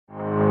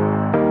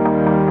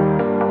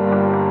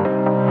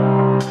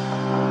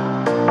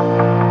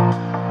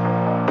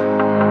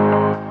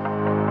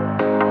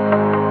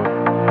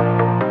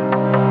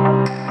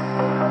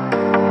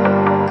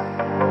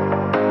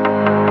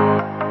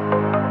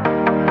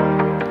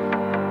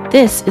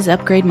This is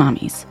Upgrade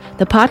Mommies,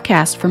 the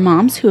podcast for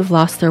moms who have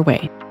lost their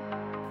way.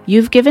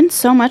 You've given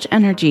so much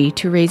energy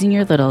to raising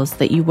your littles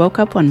that you woke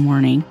up one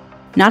morning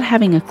not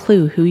having a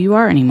clue who you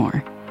are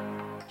anymore.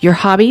 Your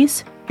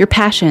hobbies, your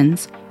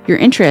passions, your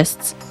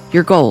interests,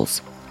 your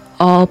goals,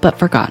 all but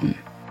forgotten.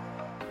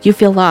 You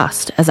feel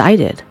lost, as I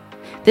did.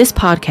 This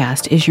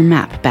podcast is your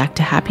map back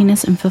to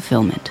happiness and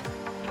fulfillment,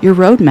 your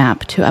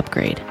roadmap to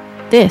upgrade.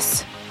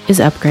 This is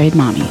Upgrade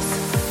Mommies.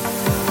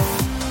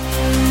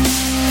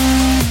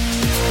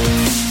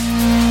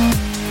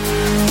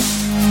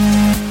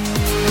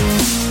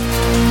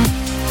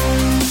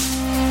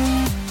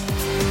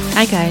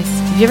 Hi guys,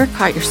 have you ever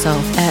caught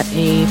yourself at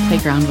a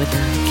playground with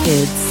your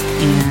kids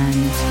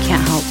and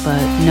can't help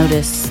but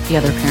notice the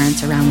other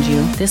parents around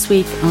you? This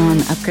week on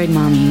Upgrade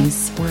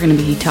Mommies, we're going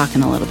to be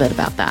talking a little bit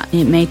about that.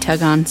 It may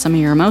tug on some of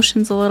your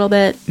emotions a little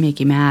bit, make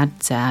you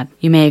mad, sad.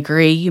 You may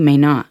agree, you may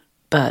not,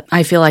 but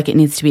I feel like it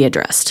needs to be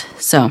addressed.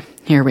 So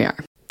here we are.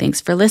 Thanks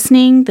for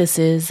listening. This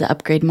is the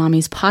Upgrade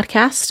Mommies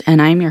podcast,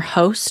 and I'm your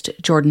host,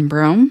 Jordan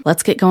Brome.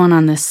 Let's get going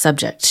on this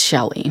subject,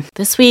 shall we?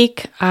 This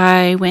week,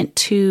 I went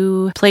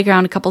to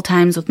playground a couple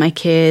times with my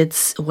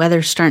kids. The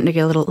weather's starting to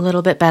get a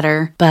little bit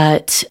better,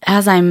 but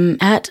as I'm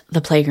at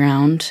the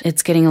playground,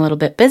 it's getting a little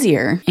bit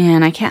busier,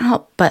 and I can't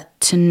help but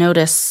to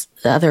notice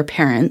the other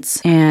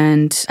parents,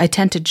 and I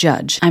tend to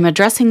judge. I'm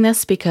addressing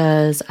this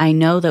because I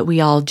know that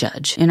we all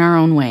judge in our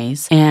own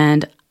ways,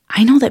 and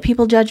I know that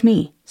people judge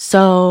me.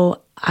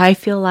 So I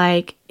feel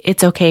like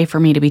it's okay for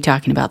me to be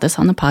talking about this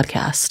on the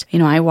podcast. You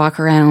know, I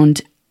walk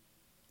around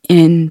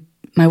in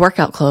my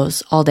workout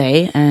clothes all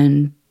day,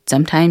 and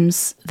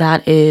sometimes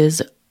that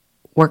is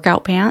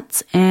workout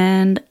pants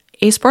and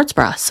a sports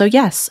bra. So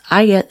yes,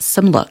 I get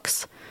some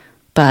looks,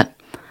 but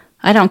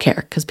I don't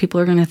care because people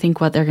are going to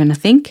think what they're going to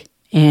think,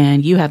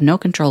 and you have no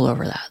control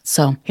over that.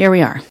 So here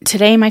we are.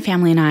 Today, my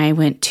family and I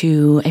went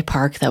to a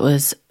park that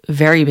was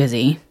very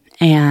busy,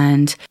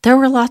 and there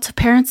were lots of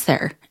parents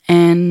there.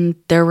 And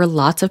there were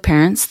lots of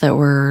parents that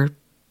were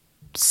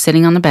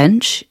sitting on the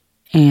bench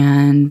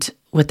and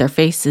with their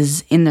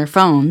faces in their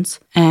phones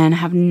and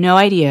have no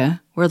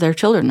idea where their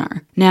children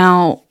are.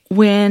 Now,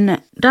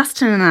 when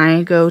Dustin and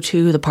I go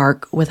to the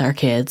park with our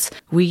kids,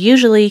 we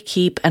usually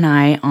keep an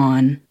eye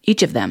on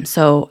each of them.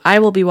 So I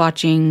will be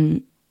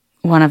watching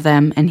one of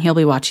them and he'll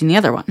be watching the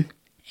other one.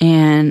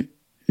 And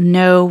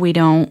no, we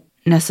don't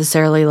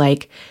necessarily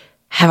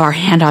have our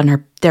hand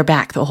on their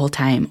back the whole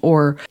time,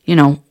 or,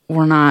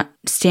 we're not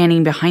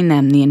standing behind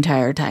them the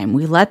entire time.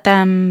 We let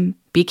them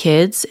be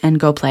kids and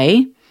go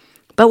play,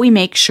 but we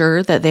make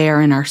sure that they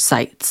are in our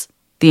sights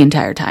the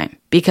entire time,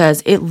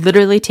 because it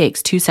literally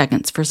takes 2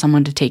 seconds for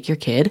someone to take your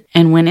kid.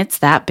 And when it's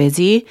that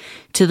busy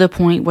to the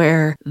point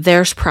where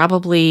there's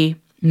probably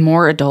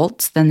more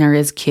adults than there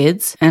is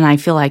kids, and I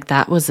feel like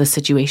that was the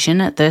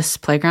situation at this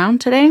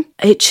playground today,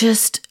 it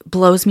just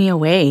blows me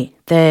away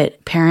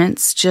that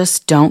parents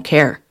just don't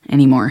care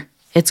anymore.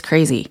 It's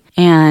crazy.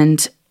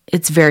 And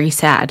it's very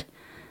sad.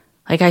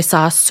 I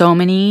saw so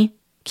many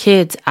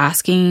kids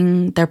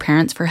asking their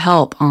parents for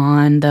help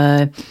on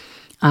the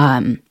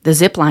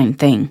zip line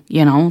thing,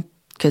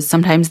 because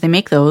sometimes they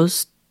make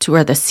those to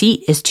where the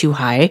seat is too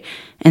high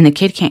and the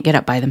kid can't get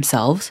up by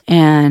themselves,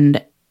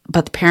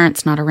 but the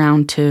parent's not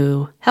around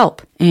to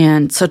help.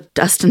 And so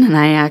Dustin and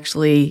I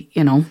actually,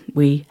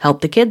 we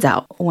help the kids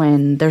out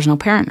when there's no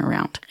parent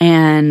around.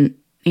 And,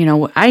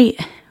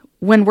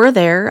 when we're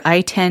there,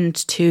 I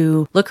tend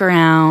to look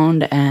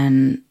around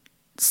and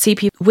see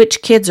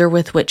which kids are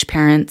with which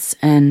parents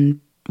and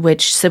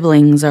which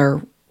siblings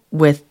are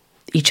with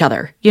each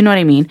other. You know what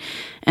I mean?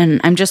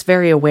 And I'm just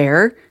very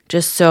aware,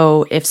 just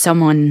so if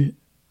someone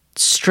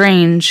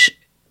strange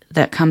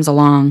that comes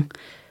along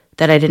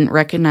that I didn't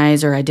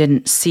recognize or I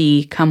didn't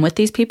see come with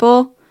these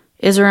people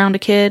is around a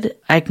kid,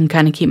 I can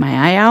kind of keep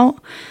my eye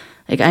out.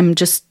 I'm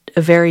just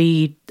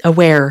very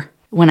aware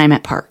when I'm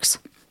at parks.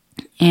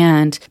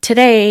 And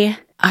today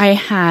I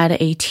had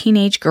a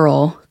teenage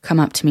girl come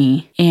up to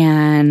me,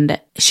 and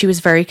she was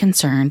very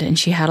concerned, and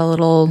she had a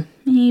little,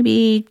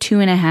 maybe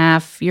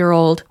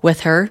 2.5-year-old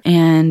with her,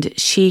 and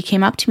she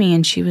came up to me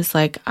and she was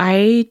like,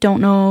 I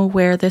don't know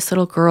where this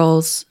little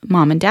girl's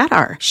mom and dad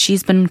are.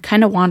 She's been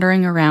kind of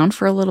wandering around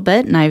for a little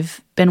bit, and I've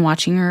been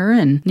watching her,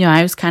 and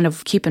I was kind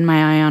of keeping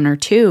my eye on her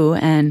too.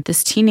 And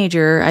this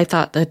teenager, I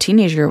thought the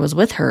teenager was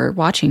with her,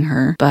 watching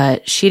her,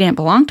 but she didn't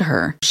belong to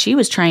her. She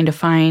was trying to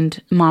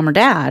find mom or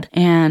dad,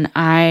 and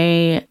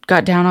I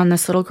got down on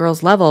this little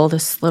girl's level,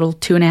 this little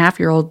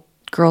 2.5-year-old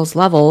girl's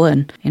level,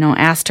 and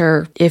asked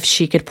her if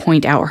she could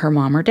point out her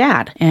mom or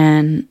dad.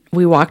 And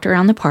we walked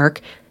around the park.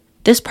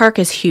 This park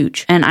is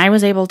huge, and I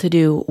was able to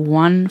do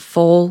one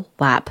full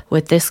lap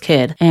with this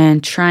kid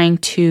and trying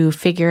to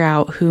figure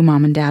out who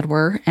mom and dad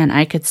were, and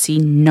I could see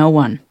no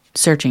one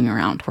searching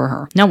around for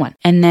her. No one.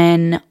 And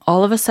then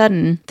all of a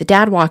sudden, the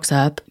dad walks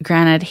up.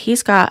 Granted,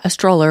 he's got a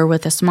stroller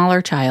with a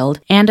smaller child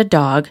and a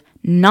dog,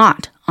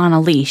 not on a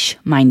leash,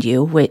 mind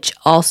you, which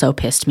also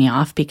pissed me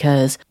off,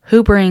 because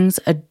who brings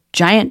a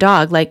giant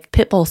dog, like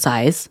pit bull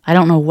size. I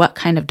don't know what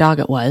kind of dog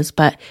it was,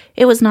 but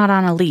it was not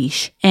on a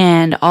leash.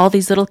 And all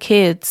these little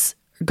kids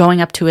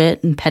going up to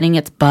it and petting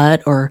its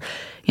butt or,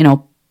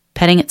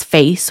 petting its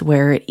face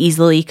where it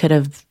easily could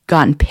have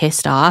gotten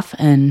pissed off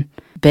and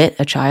bit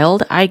a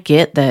child. I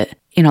get that,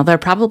 they're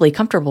probably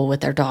comfortable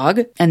with their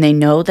dog and they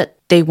know that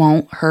they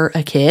won't hurt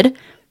a kid,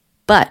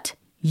 but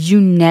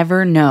you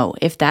never know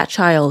if that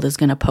child is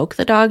going to poke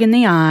the dog in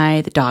the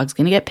eye, the dog's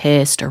going to get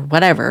pissed or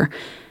whatever.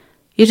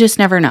 You just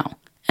never know.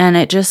 And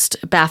it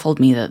just baffled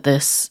me that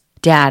this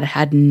dad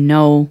had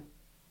no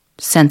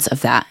sense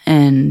of that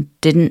and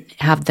didn't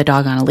have the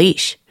dog on a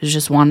leash. He was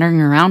just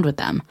wandering around with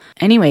them.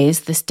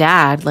 Anyways, this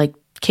dad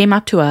came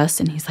up to us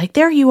and he's like,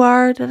 "There you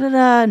are, da da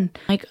da." And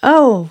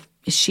 "Oh,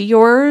 is she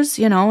yours?"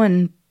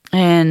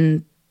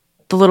 And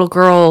the little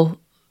girl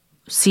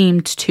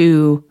seemed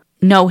to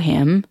know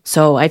him,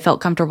 so I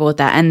felt comfortable with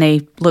that, and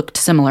they looked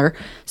similar.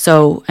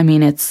 So,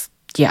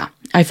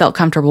 I felt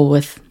comfortable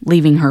with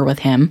leaving her with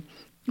him,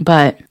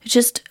 but it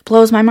just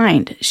blows my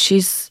mind.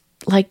 She's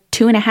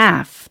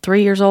 2.5,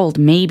 3 years old,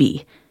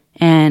 maybe,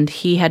 and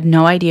he had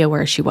no idea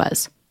where she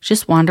was,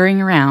 just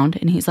wandering around,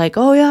 and he's like,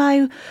 "Oh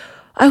yeah,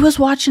 I was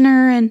watching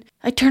her, and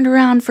I turned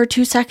around for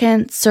 2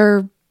 seconds,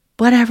 or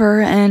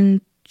whatever,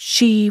 and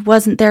she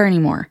wasn't there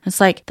anymore." It's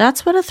like,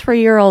 that's what a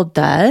 3-year-old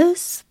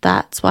does.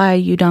 That's why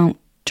you don't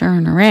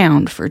turn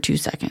around for 2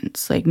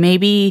 seconds.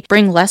 Maybe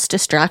bring less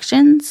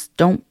distractions.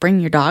 Don't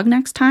bring your dog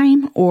next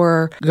time,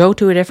 or go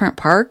to a different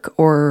park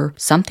or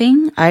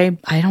something. I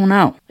don't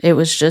know. It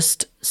was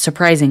just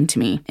surprising to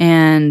me.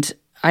 And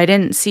I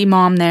didn't see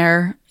mom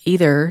there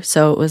either.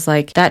 So it was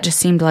that just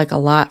seemed like a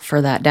lot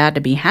for that dad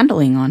to be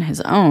handling on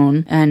his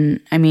own. And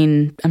I'm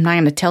not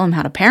going to tell him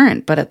how to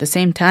parent, but at the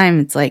same time,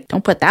 it's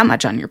don't put that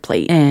much on your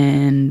plate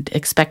and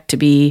expect to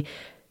be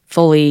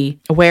fully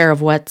aware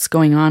of what's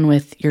going on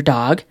with your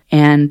dog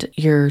and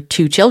your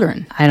 2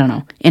 children. I don't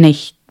know. In a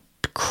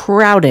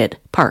crowded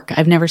park.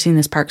 I've never seen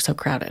this park so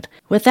crowded.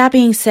 With that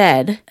being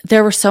said,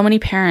 there were so many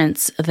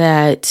parents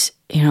that,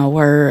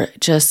 were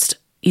just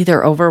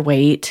either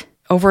overweight,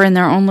 over in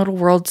their own little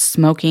world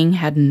smoking,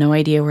 had no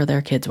idea where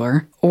their kids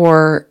were,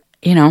 or,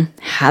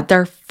 had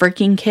their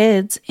freaking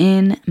kids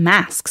in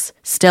masks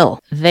still.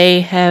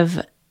 They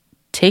have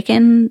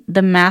taken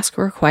the mask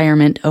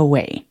requirement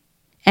away.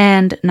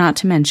 And not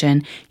to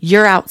mention,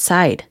 you're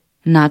outside.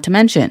 Not to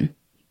mention,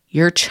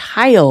 your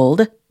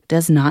child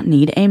does not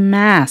need a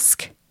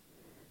mask.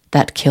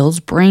 That kills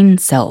brain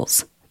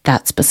cells.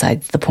 That's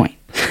besides the point.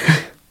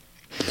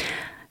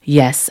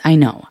 Yes, I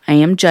know. I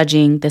am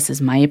judging. This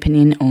is my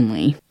opinion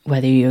only,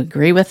 whether you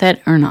agree with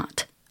it or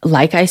not.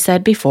 Like I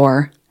said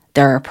before,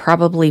 there are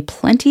probably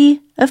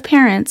plenty of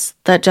parents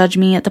that judge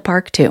me at the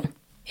park too.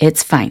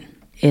 It's fine.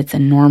 It's a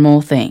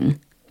normal thing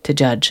to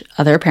judge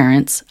other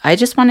parents. I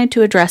just wanted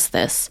to address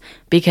this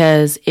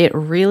because it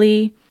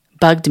really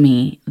bugged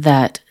me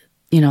that,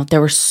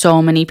 there were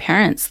so many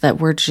parents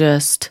that were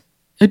just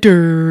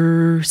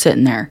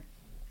sitting there.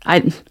 I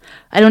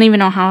don't even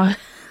know how,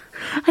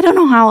 I don't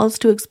know how else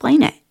to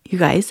explain it, you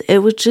guys. It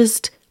was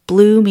just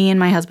blew me and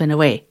my husband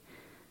away.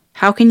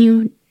 How can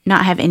you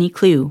not have any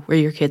clue where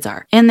your kids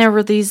are? And there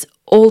were these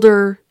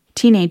older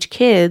teenage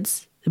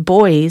kids,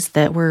 boys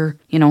that were,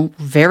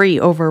 very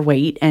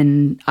overweight,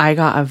 and I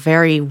got a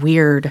very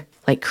weird,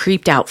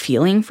 creeped out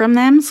feeling from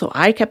them. So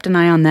I kept an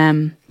eye on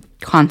them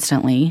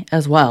constantly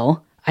as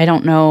well. I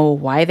don't know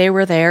why they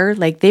were there.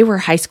 They were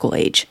high school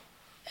age.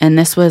 And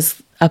this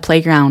was a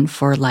playground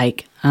for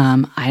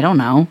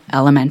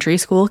elementary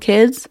school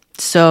kids.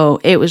 So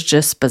it was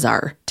just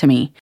bizarre to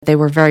me. They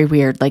were very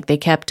weird. They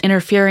kept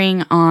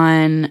interfering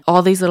on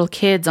all these little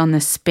kids on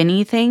this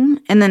spinny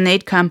thing. And then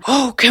they'd come,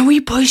 "Oh, can we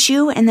push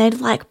you?" And they'd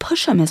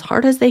push them as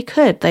hard as they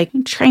could,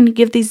 trying to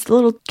give these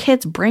little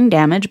kids brain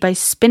damage by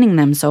spinning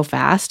them so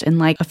fast.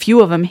 And a few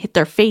of them hit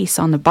their face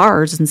on the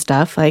bars and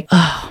stuff.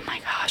 Oh my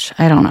gosh,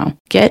 I don't know.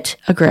 Get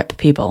a grip,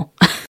 people.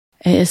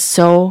 It is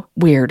so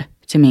weird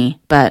to me,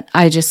 but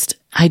I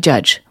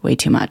judge way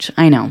too much.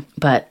 I know,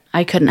 but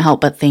I couldn't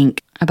help but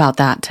think about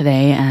that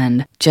today,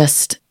 and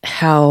just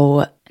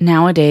how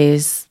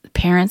nowadays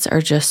parents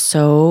are just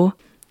so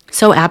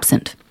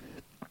absent.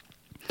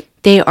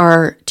 They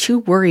are too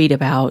worried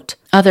about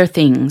other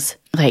things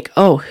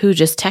oh, who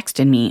just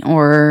texted me,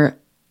 or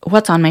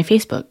what's on my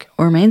Facebook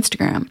or my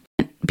Instagram.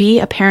 Be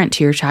a parent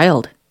to your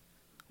child.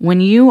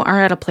 When you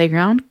are at a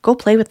playground, go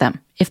play with them.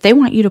 If they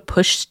want you to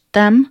push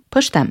them,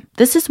 push them.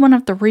 This is one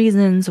of the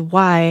reasons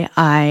why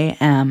I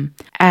am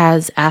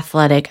as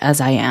athletic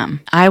as I am.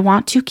 I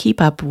want to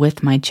keep up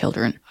with my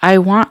children. I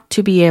want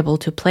to be able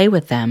to play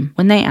with them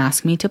when they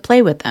ask me to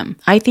play with them.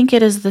 I think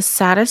it is the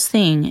saddest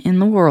thing in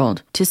the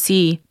world to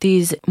see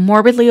these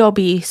morbidly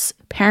obese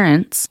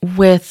parents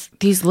with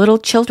these little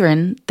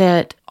children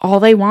that all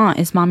they want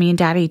is mommy and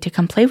daddy to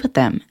come play with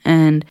them.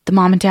 And the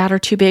mom and dad are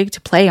too big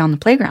to play on the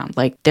playground.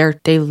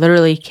 They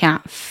literally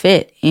can't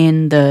fit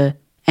in the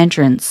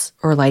entrance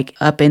or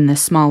up in the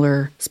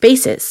smaller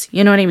spaces.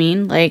 You know what I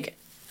mean?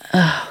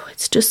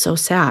 It's just so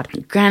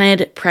sad.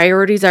 Granted,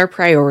 priorities are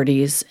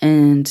priorities,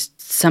 and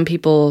some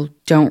people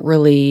don't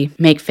really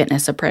make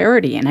fitness a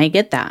priority, and I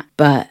get that.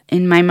 But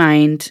in my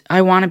mind,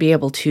 I want to be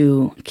able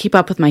to keep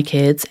up with my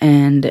kids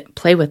and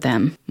play with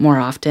them more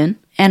often.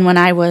 And when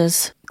I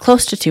was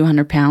close to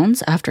 200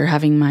 pounds after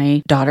having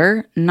my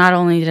daughter, not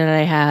only did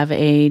I have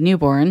a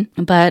newborn,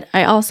 but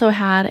I also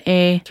had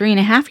a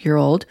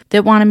 3.5-year-old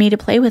that wanted me to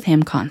play with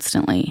him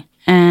constantly.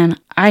 And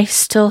I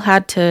still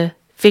had to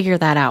figure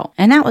that out.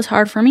 And that was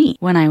hard for me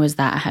when I was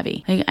that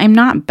heavy. Like, I'm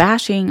not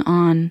bashing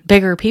on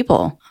bigger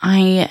people. I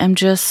am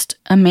just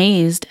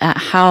amazed at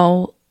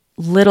how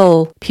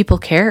little people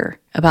care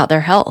about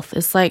their health.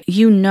 It's like,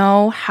 you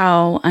know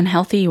how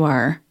unhealthy you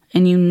are,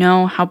 and you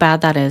know how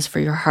bad that is for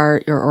your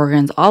heart, your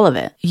organs, all of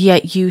it.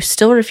 Yet you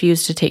still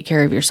refuse to take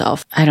care of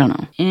yourself. I don't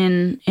know.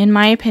 In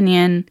my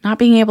opinion, not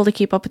being able to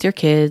keep up with your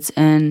kids,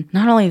 and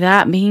not only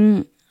that,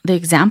 being the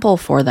example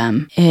for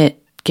them, it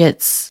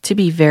gets to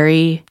be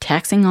very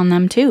taxing on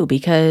them too,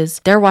 because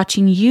they're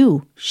watching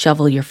you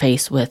shovel your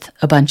face with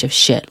a bunch of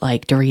shit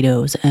like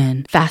Doritos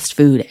and fast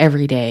food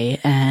every day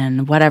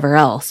and whatever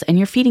else. And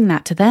you're feeding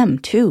that to them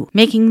too,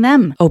 making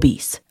them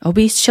obese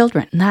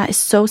children. And that is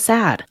so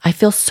sad. I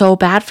feel so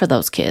bad for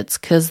those kids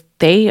because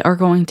they are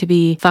going to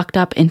be fucked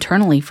up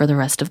internally for the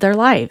rest of their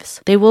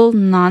lives. They will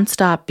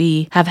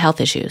nonstop have health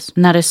issues.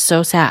 And that is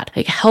so sad.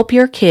 Like, help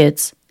your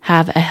kids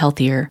have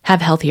healthier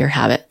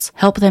habits.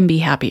 Help them be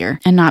happier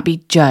and not be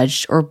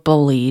judged or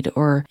bullied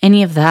or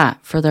any of that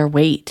for their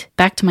weight.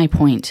 Back to my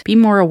point. Be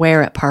more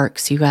aware at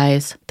parks, you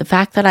guys. The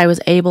fact that I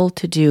was able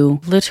to do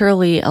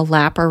literally a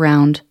lap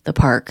around the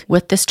park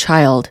with this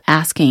child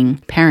asking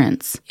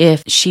parents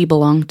if she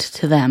belonged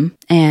to them,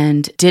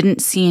 and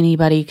didn't see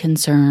anybody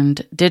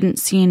concerned, didn't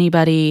see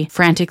anybody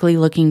frantically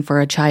looking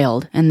for a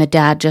child, and the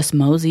dad just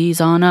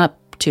moseys on up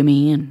to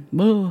me and,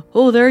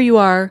 oh, there you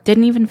are.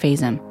 Didn't even faze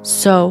him.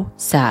 So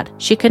sad.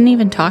 She couldn't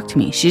even talk to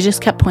me. She just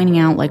kept pointing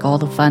out like all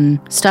the fun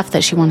stuff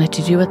that she wanted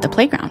to do at the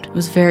playground. It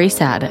was very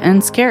sad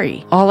and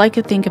scary. All I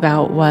could think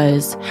about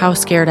was how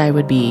scared I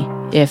would be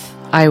if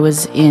I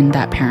was in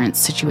that parent's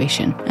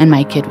situation and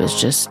my kid was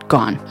just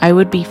gone. I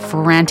would be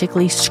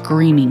frantically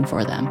screaming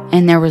for them,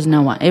 and there was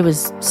no one. It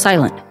was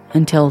silent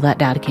until that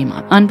dad came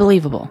up.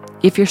 Unbelievable.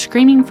 If you're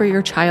screaming for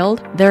your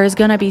child, there is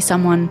going to be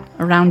someone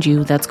around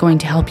you that's going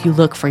to help you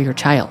look for your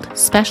child,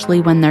 especially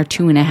when they're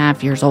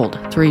 2.5 years old,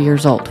 3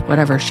 years old,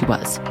 whatever she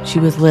was. She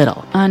was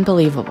little.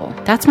 Unbelievable.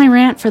 That's my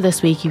rant for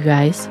this week, you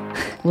guys.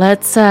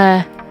 Let's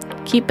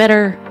keep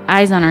better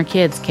eyes on our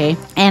kids, okay?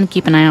 And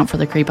keep an eye out for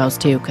the creepos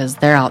too, because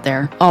they're out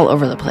there all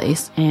over the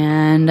place.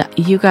 And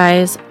you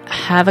guys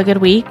have a good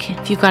week.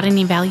 If you got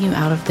any value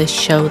out of this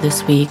show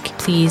this week,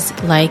 please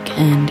like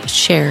and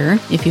share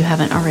if you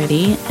haven't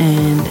already,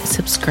 and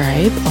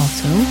subscribe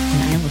also.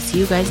 And I will see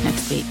you guys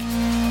next week.